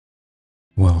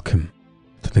Welcome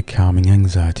to the Calming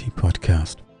Anxiety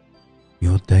Podcast,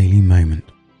 your daily moment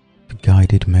for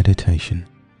guided meditation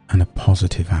and a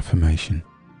positive affirmation.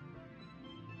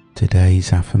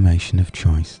 Today's affirmation of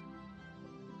choice: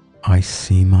 I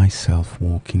see myself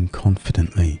walking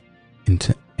confidently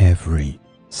into every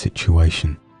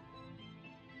situation.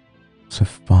 So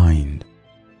find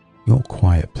your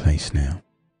quiet place now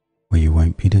where you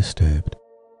won't be disturbed,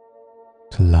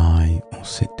 to lie or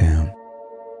sit down.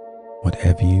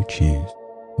 Whatever you choose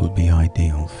will be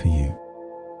ideal for you.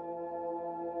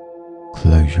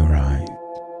 Close your eyes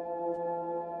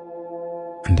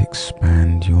and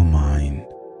expand your mind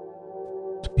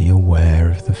to be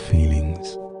aware of the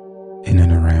feelings in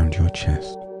and around your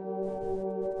chest.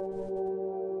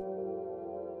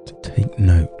 To take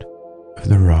note of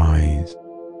the rise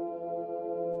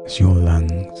as your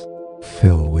lungs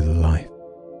fill with life.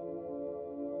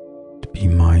 To be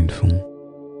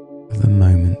mindful of the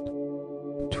moment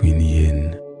between the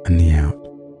in and the out,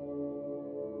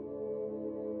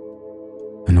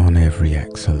 and on every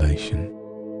exhalation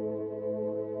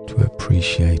to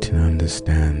appreciate and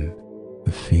understand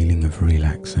the feeling of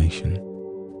relaxation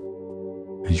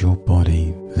as your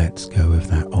body lets go of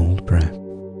that old breath,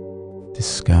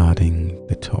 discarding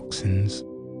the toxins,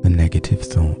 the negative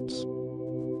thoughts,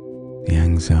 the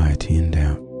anxiety and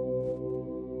doubt.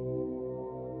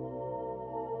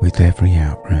 With every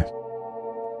out-breath,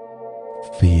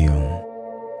 feel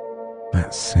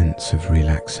that sense of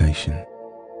relaxation,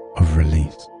 of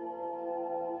release,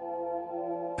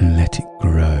 and let it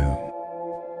grow.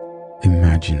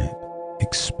 Imagine it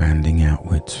expanding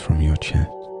outwards from your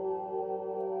chest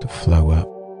to flow up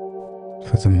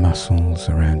through the muscles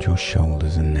around your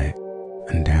shoulders and neck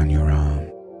and down your arm,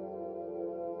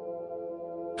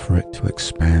 for it to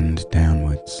expand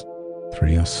downwards through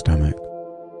your stomach,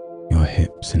 your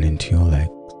hips and into your legs,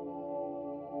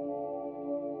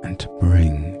 and to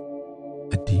bring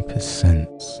a deeper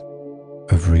sense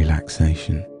of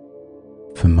relaxation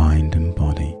for mind and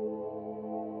body.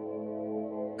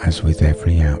 As with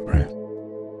every out-breath,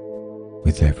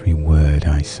 with every word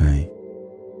I say,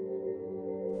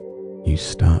 you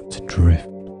start to drift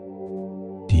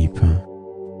deeper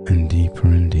and deeper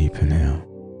and deeper now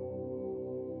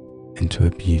into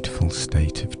a beautiful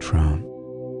state of trance,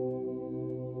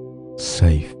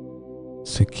 safe,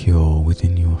 secure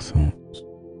within your thoughts.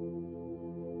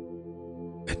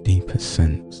 A deeper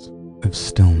sense of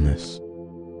stillness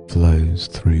flows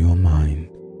through your mind.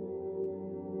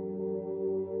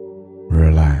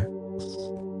 Relax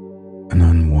and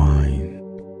unwind,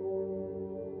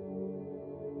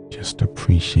 just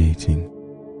appreciating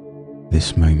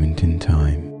this moment in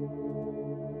time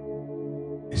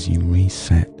as you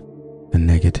reset the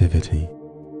negativity,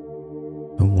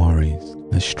 the worries,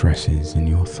 the stresses in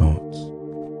your thoughts.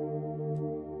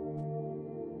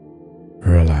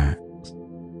 Relax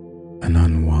and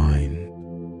unwind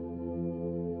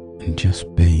and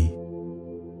just be,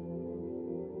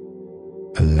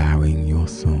 allowing your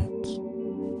thoughts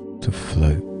to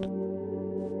float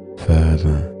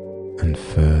further and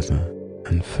further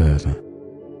and further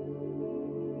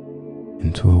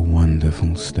into a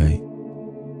wonderful state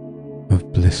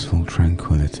of blissful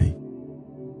tranquility.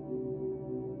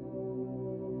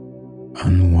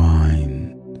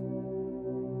 Unwind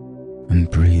and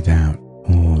breathe out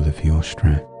all of your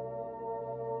stress,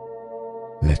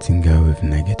 letting go of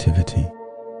negativity,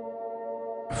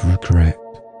 of regret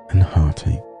and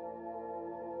heartache.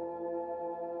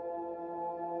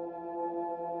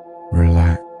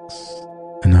 Relax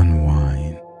and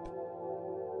unwind.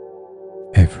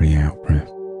 Every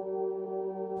out-breath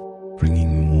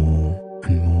bringing more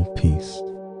and more peace,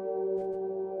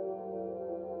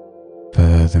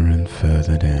 further and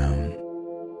further down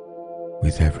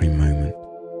with every moment.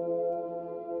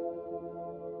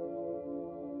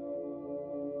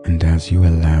 And as you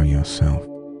allow yourself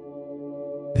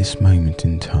this moment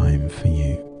in time for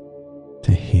you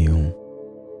to heal,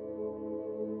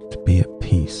 to be at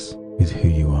peace with who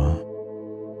you are,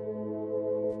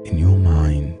 in your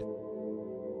mind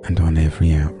and on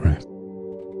every out-breath,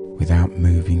 without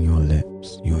moving your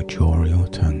lips, your jaw or your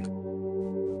tongue,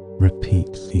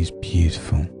 repeat these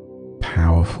beautiful,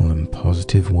 powerful and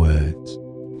positive words,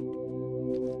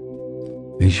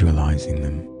 visualizing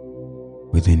them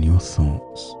within your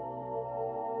thoughts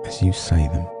as you say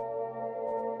them.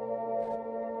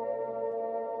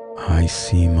 I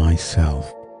see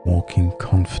myself walking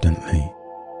confidently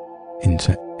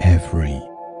into every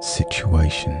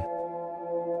situation.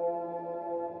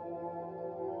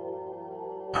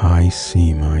 I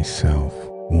see myself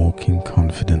walking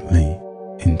confidently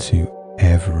into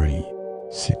every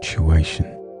situation.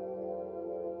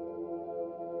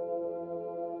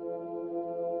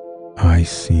 I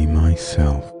see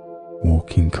myself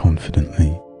walking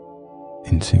confidently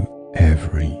into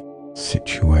every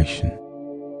situation.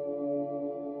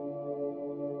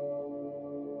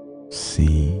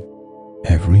 See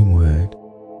every word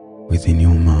within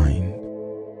your mind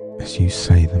as you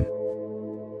say them.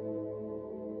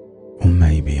 Or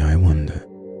maybe I wonder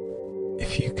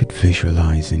if you could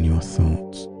visualize in your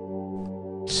thoughts,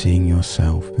 seeing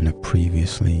yourself in a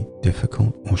previously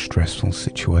difficult or stressful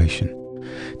situation,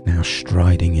 now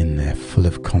striding in there full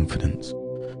of confidence.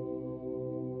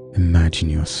 Imagine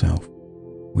yourself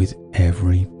with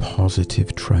every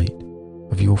positive trait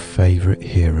of your favorite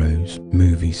heroes,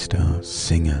 movie star,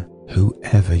 singer,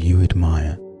 whoever you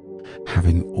admire,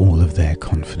 having all of their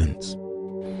confidence.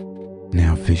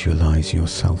 Now visualize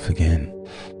yourself again,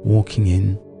 walking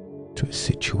in to a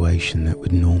situation that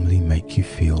would normally make you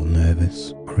feel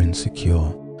nervous or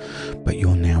insecure, but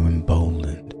you're now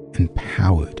emboldened,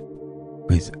 empowered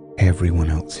with everyone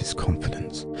else's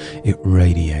confidence. It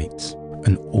radiates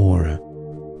an aura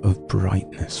of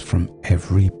brightness from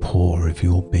every pore of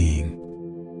your being.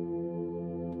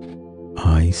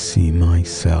 I see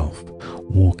myself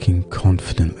walking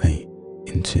confidently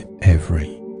into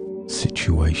every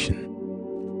situation.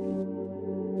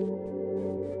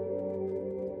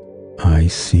 I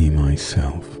see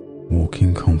myself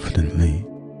walking confidently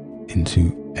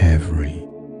into every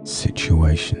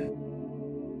situation.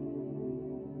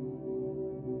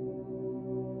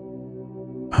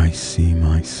 I see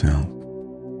myself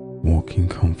walking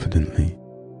confidently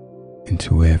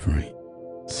into every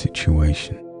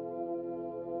situation.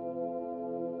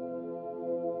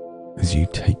 As you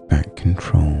take back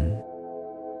control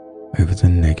over the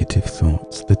negative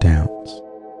thoughts, the doubts,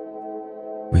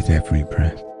 with every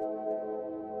breath,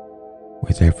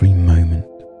 with every moment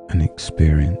and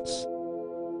experience,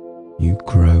 you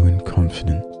grow in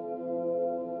confidence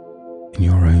in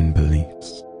your own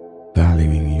beliefs,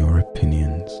 valuing your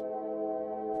opinions,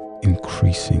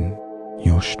 increasing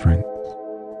your strength.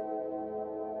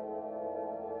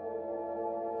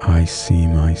 I see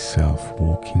myself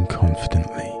walking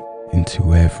confidently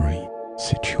into every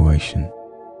situation.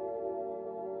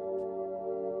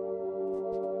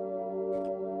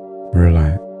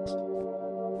 Relax.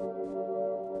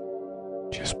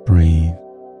 Just breathe.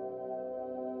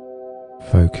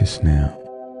 Focus now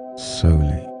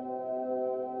solely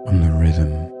on the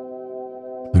rhythm,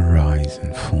 the rise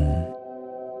and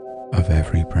fall of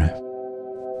every breath.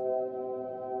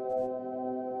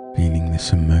 Feeling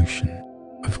this emotion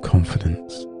of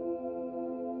confidence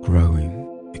growing,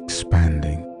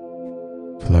 expanding,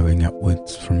 flowing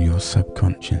upwards from your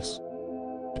subconscious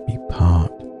to be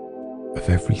part of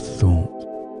every thought,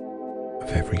 of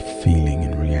every feeling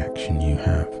and reaction you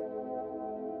have.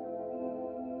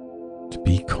 To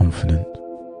be confident,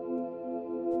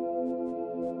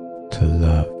 to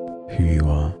love who you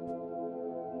are.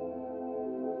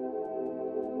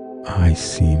 I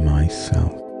see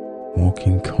myself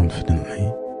walking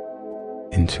confidently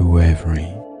into every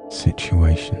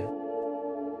situation,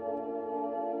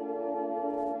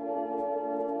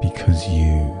 because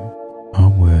you are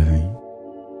worthy.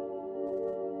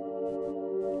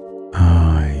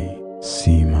 I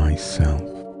see myself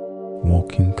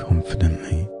walking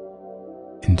confidently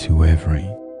into every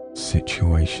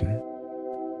situation.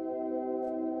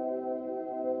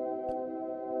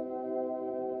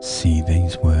 See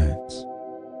these words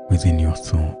within your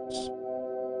thoughts,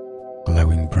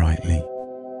 glowing brightly,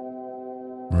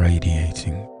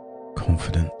 radiating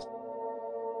confidence,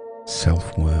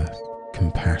 self-worth,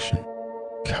 compassion,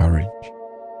 courage.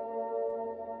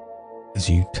 As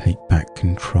you take back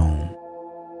control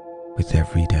with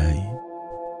every day,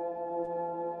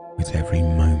 with every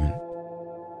moment,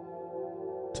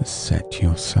 to set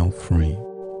yourself free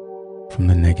from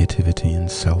the negativity and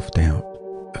self-doubt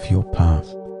of your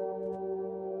past.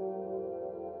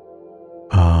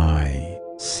 I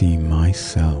see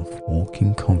myself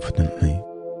walking confidently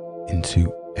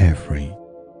into every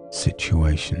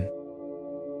situation.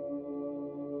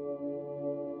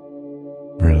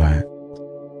 Relax,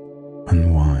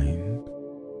 unwind,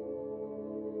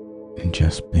 and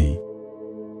just be.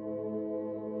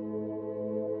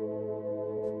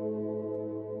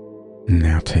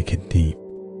 Now take a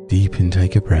deep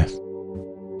intake of breath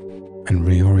and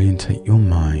reorientate your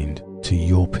mind to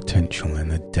your potential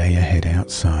and the day ahead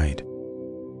outside.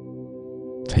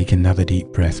 Take another deep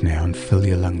breath now and fill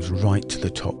your lungs right to the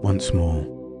top once more.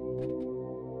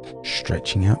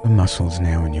 Stretching out the muscles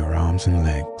now in your arms and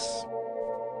legs.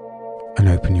 And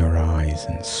open your eyes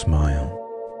and smile.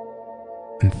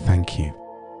 And thank you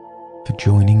for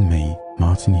joining me,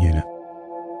 Martin Hewlett,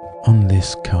 on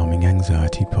this Calming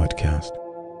Anxiety podcast.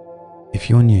 If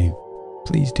you're new,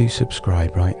 Please do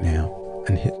subscribe right now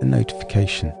and hit the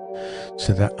notification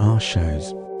so that our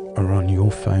shows are on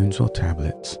your phones or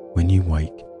tablets when you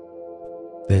wake.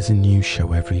 There's a new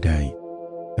show every day.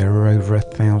 There are over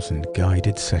 1,000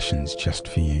 guided sessions just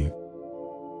for you.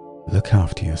 Look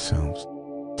after yourselves.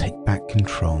 Take back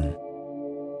control.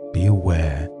 Be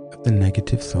aware of the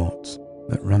negative thoughts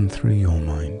that run through your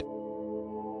mind.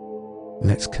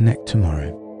 Let's connect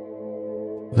tomorrow.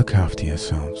 Look after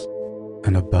yourselves,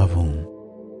 and above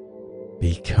all,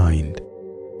 be kind